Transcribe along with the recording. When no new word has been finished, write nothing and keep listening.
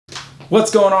What's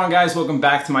going on, guys? Welcome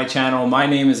back to my channel. My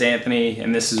name is Anthony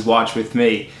and this is Watch With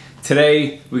Me.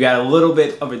 Today we got a little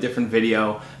bit of a different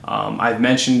video. I've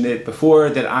mentioned it before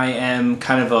that I am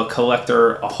kind of a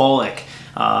collector-aholic.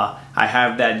 I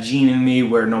have that gene in me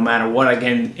where no matter what I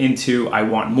get into, I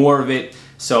want more of it.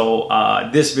 So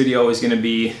this video is going to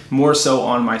be more so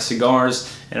on my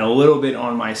cigars and a little bit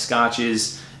on my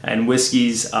scotches and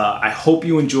whiskeys. I hope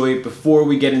you enjoy it. Before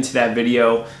we get into that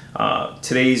video,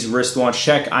 today's wristwatch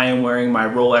check, I am wearing my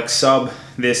Rolex Sub.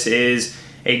 This is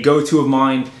a go-to of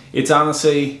mine. It's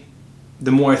honestly,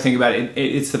 the more I think about it,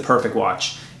 it's the perfect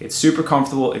watch. It's super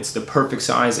comfortable, it's the perfect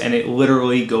size, and it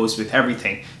literally goes with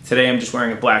everything. Today I'm just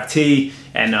wearing a black tee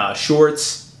and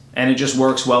shorts, and it just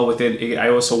works well with it. I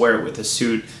also wear it with a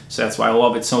suit, so that's why I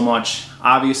love it so much.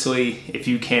 Obviously, if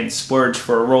you can't splurge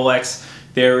for a Rolex,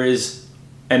 there is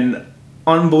an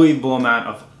unbelievable amount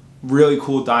of really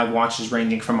cool dive watches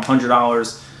ranging from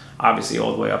 $100 obviously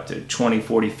all the way up to $20,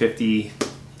 $40,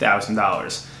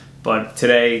 $50,000. But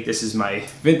today this is my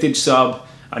vintage Sub.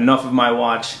 Enough of my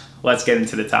watch, let's get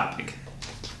into the topic.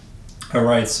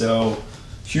 Alright, so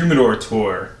humidor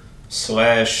tour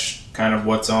slash kind of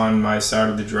what's on my side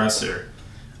of the dresser.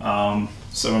 Some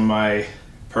of my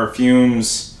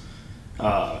perfumes.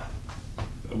 I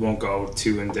won't go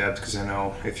too in depth because I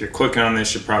know if you're clicking on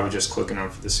this, you're probably just clicking on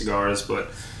for the cigars,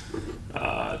 but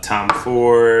Tom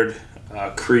Ford,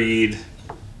 Creed,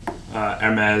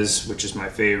 Hermes, which is my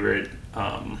favorite.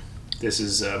 This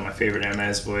is my favorite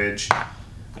Hermes Voyage.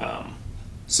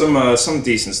 Some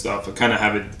decent stuff. I kind of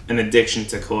have an addiction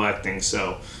to collecting,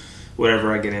 so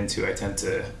whatever I get into, I tend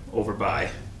to overbuy.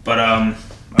 But my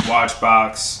watch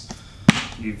box,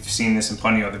 you've seen this in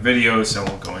plenty of other videos, so I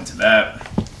won't go into that.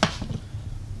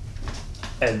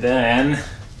 And then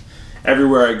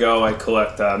everywhere I go, I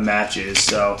collect matches.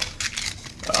 So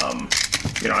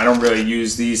you know, I don't really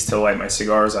use these to light my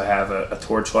cigars. I have a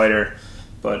torch lighter,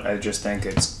 but I just think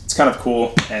it's kind of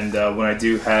cool. And when I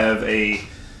do have a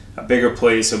bigger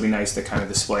place, it'll be nice to kind of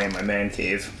display in my man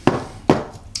cave.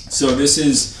 So this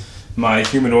is my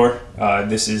humidor.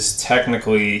 This is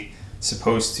technically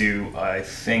supposed to, I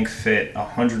think, fit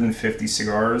 150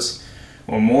 cigars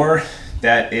or more.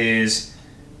 That is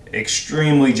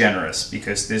extremely generous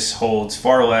because this holds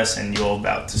far less, and you're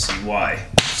about to see why.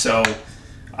 So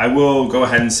I will go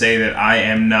ahead and say that I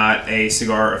am not a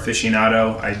cigar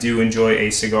aficionado. I do enjoy a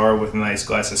cigar with a nice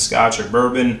glass of scotch or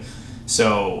bourbon,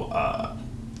 so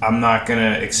I'm not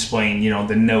gonna explain, you know,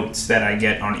 the notes that I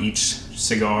get on each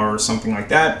cigar or something like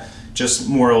that. Just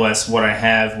more or less what I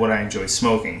have, what I enjoy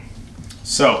smoking.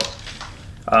 So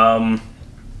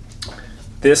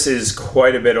this is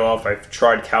quite a bit off. I've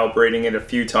tried calibrating it a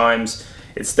few times.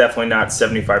 It's definitely not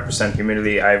 75%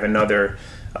 humidity. I have another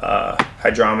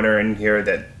hydrometer in here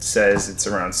that says it's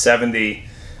around 70.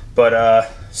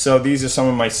 But so these are some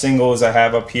of my singles I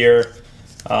have up here.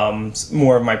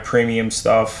 More of my premium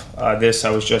stuff. This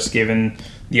I was just given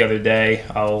the other day.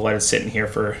 I'll let it sit in here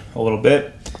for a little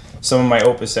bit. Some of my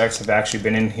Opus X have actually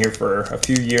been in here for a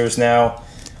few years now.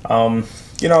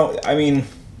 You know, I mean,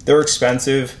 they're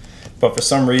expensive, but for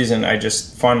some reason I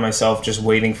just find myself just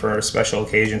waiting for a special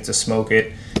occasion to smoke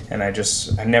it, and I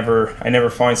never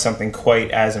find something quite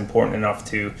as important enough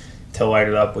to light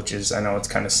it up, which is, I know it's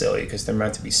kind of silly because they're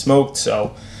meant to be smoked,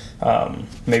 so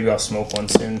maybe I'll smoke one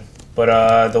soon.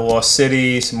 But the Lost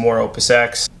City, some more Opus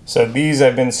X. So these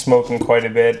I've been smoking quite a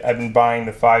bit. I've been buying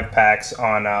the 5-packs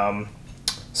on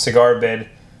Cigar Bid.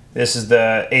 This is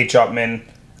the H. Upmann.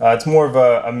 It's more of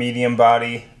a medium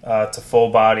body to full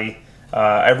body.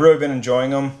 I've really been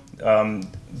enjoying them,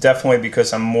 definitely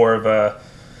because I'm more of a,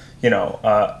 you know,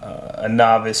 a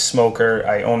novice smoker.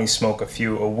 I only smoke a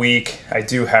few a week. I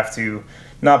do have to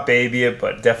not baby it,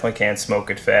 but definitely can't smoke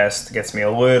it fast. It gets me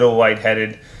a little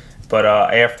lightheaded. But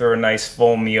after a nice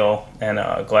full meal and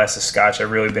a glass of scotch,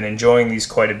 I've really been enjoying these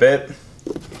quite a bit.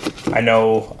 I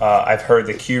know I've heard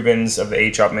the Cubans of the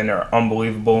H. Upmann are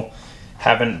unbelievable.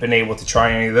 Haven't been able to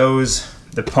try any of those.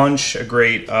 The Punch, a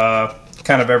great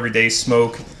kind of everyday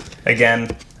smoke.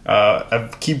 Again, I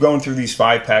keep going through these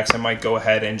 5-packs. I might go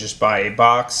ahead and just buy a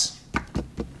box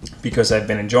because I've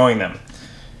been enjoying them.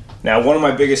 Now, one of my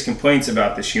biggest complaints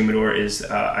about this humidor is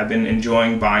I've been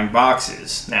enjoying buying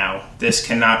boxes. Now, this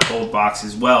cannot hold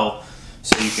boxes well,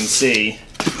 so you can see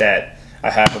that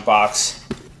I have a box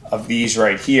of these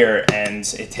right here, and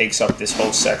it takes up this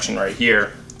whole section right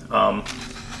here.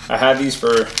 I had these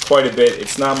for quite a bit.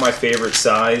 It's not my favorite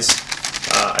size.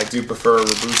 I do prefer a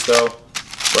Robusto,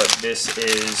 but this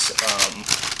is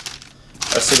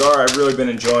a cigar I've really been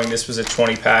enjoying. This was a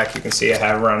 20-pack. You can see I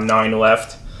have around 9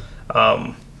 left.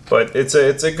 But it's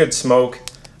a good smoke.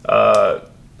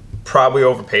 probably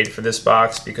overpaid for this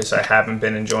box because I haven't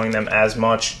been enjoying them as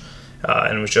much,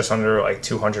 and it was just under like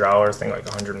 $200, I think like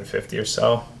 150 or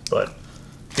so. But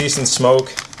decent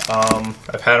smoke.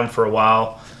 I've had them for a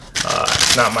while.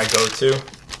 Not my go-to,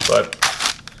 but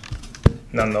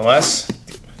nonetheless,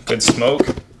 good smoke.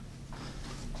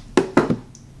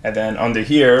 And then under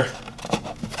here,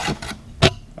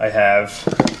 I have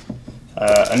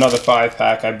another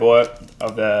 5-pack I bought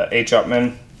of the H.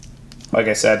 Upmann. Like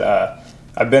I said,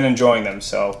 I've been enjoying them,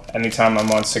 so anytime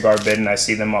I'm on Cigar Bid and I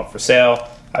see them up for sale,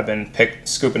 I've been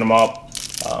scooping them up.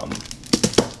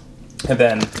 And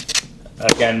then,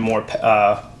 again, more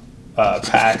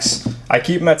packs. I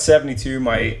keep them at 72.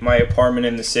 My apartment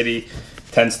in the city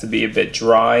tends to be a bit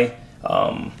dry,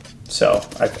 so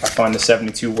I find the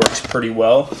 72 works pretty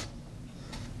well.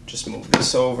 Just move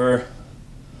this over,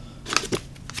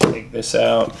 take this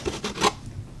out.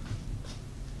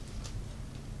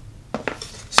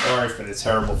 Sorry for the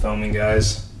terrible filming,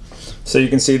 guys. So you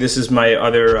can see this is my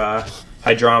other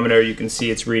hydrometer. You can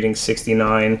see it's reading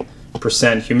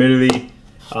 69% humidity,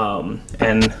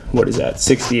 and what is that,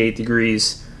 68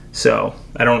 degrees. So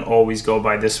I don't always go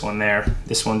by this one there.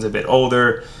 This one's a bit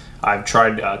older. I've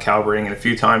tried calibrating it a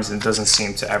few times and it doesn't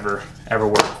seem to ever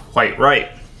work quite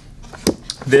right.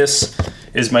 This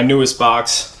is my newest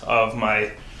box of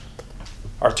my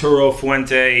Arturo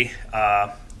Fuente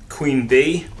Queen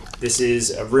Bee. This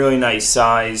is a really nice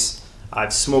size.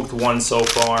 I've smoked one so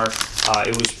far.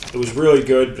 It was really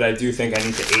good, but I do think I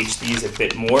need to age these a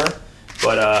bit more.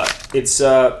 But it's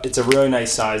a really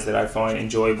nice size that I find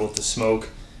enjoyable to smoke.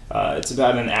 It's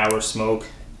about an hour smoke.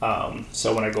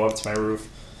 So when I go up to my roof,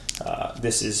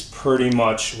 this is pretty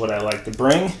much what I like to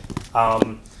bring.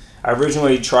 I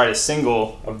originally tried a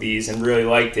single of these and really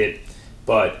liked it,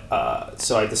 but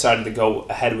so I decided to go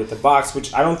ahead with the box,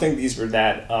 which I don't think these were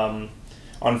that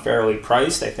unfairly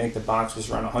priced. I think the box was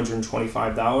around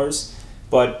 $125,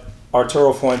 but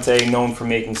Arturo Fuente, known for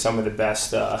making some of the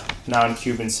best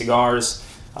non-Cuban cigars.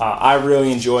 I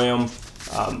really enjoy them.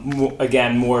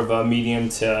 Again, more of a medium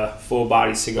to full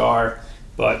body cigar,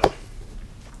 but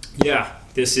yeah,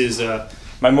 this is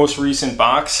my most recent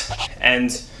box,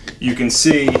 and you can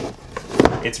see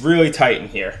it's really tight in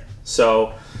here.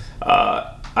 So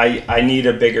I need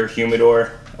a bigger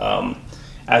humidor.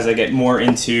 As I get more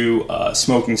into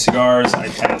smoking cigars, I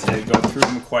tend to go through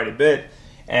them quite a bit,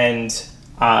 and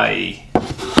I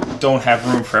don't have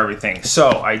room for everything. So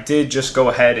I did just go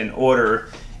ahead and order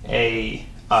a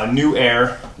New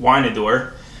Air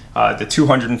Winador, the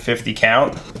 250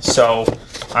 count. So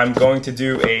I'm going to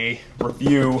do a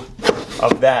review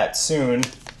of that soon,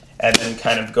 and then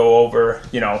kind of go over,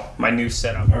 you know, my new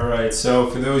setup. All right, so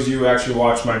for those of you who actually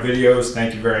watch my videos,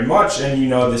 thank you very much, and you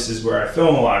know this is where I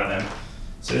film a lot of them.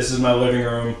 So this is my living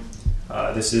room.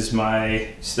 This is my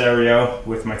stereo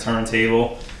with my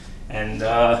turntable, and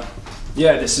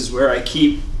yeah, this is where I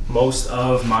keep most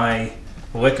of my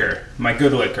liquor, my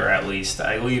good liquor at least.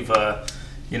 I leave,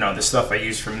 you know, the stuff I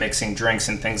use for mixing drinks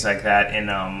and things like that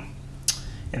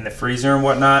in the freezer and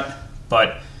whatnot.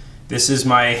 But this is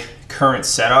my current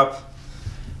setup.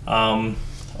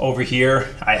 Over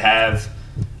here I have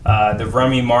the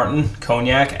Remy Martin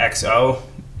Cognac XO.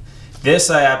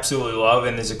 This I absolutely love,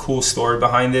 and there's a cool story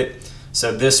behind it.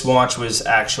 So this watch was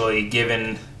actually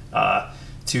given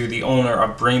to the owner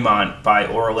of Bremont by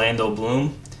Orlando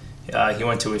Bloom. He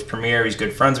went to his premiere, he's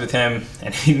good friends with him,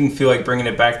 and he didn't feel like bringing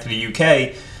it back to the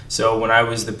UK. So when I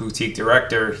was the boutique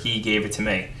director, he gave it to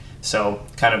me. So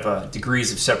kind of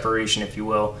degrees of separation, if you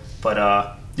will. But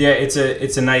yeah, it's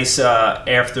a nice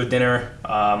after dinner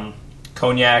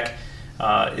cognac.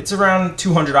 It's around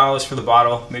 $200 for the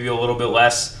bottle, maybe a little bit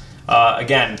less.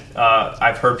 Again,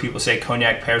 I've heard people say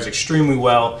cognac pairs extremely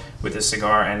well with a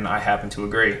cigar, and I happen to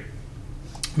agree.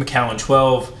 Macallan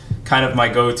 12, kind of my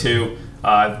go-to.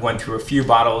 I've went through a few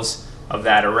bottles of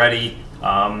that already.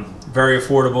 Very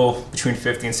affordable, between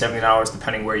 $50 and $70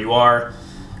 depending where you are.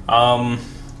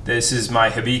 This is my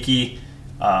Hibiki.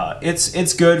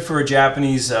 It's good for a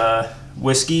Japanese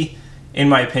whiskey. In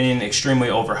my opinion, extremely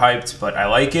overhyped, but I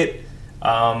like it.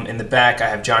 In the back, I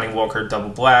have Johnny Walker Double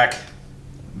Black.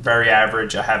 Very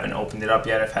average. I haven't opened it up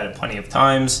yet. I've had it plenty of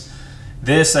times.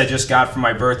 This I just got for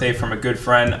my birthday from a good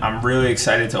friend. I'm really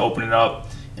excited to open it up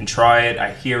and try it.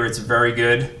 I hear it's very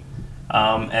good.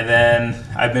 And then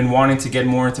I've been wanting to get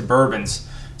more into bourbons.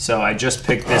 So I just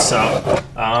picked this up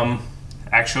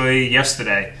actually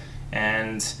yesterday.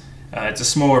 And it's a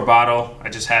smaller bottle. I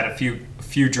just had a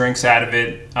few drinks out of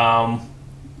it.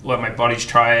 Let my buddies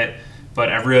try it. But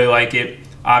I really like it.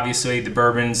 Obviously the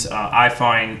bourbons I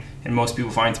find, and most people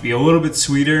find, to be a little bit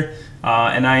sweeter,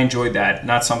 and I enjoyed that.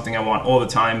 Not something I want all the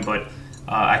time, but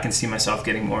I can see myself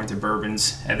getting more into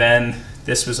bourbons. And then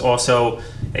this was also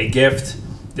a gift.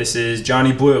 This is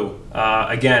Johnny Blue.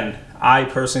 Again, I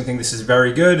personally think this is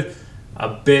very good. A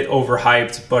bit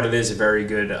overhyped, but it is a very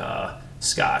good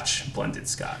Scotch, blended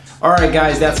Scotch. Alright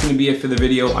guys, that's going to be it for the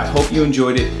video. I hope you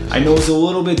enjoyed it. I know it's a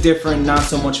little bit different, not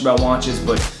so much about watches,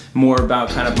 but more about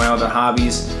kind of my other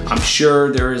hobbies. I'm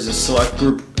sure there is a select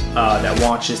group that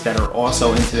watches that are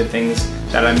also into the things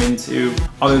that I'm into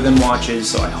other than watches,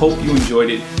 so I hope you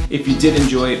enjoyed it. If you did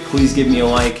enjoy it, please give me a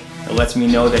like. It lets me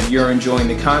know that you're enjoying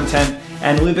the content,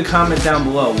 and leave a comment down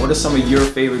below. What are some of your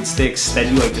favorite sticks that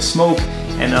you like to smoke,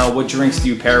 and what drinks do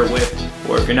you pair it with?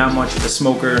 Or if you're not much of a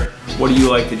smoker, what do you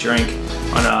like to drink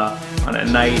on a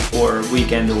night or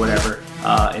weekend or whatever?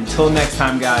 Until next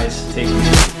time guys, take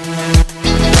care.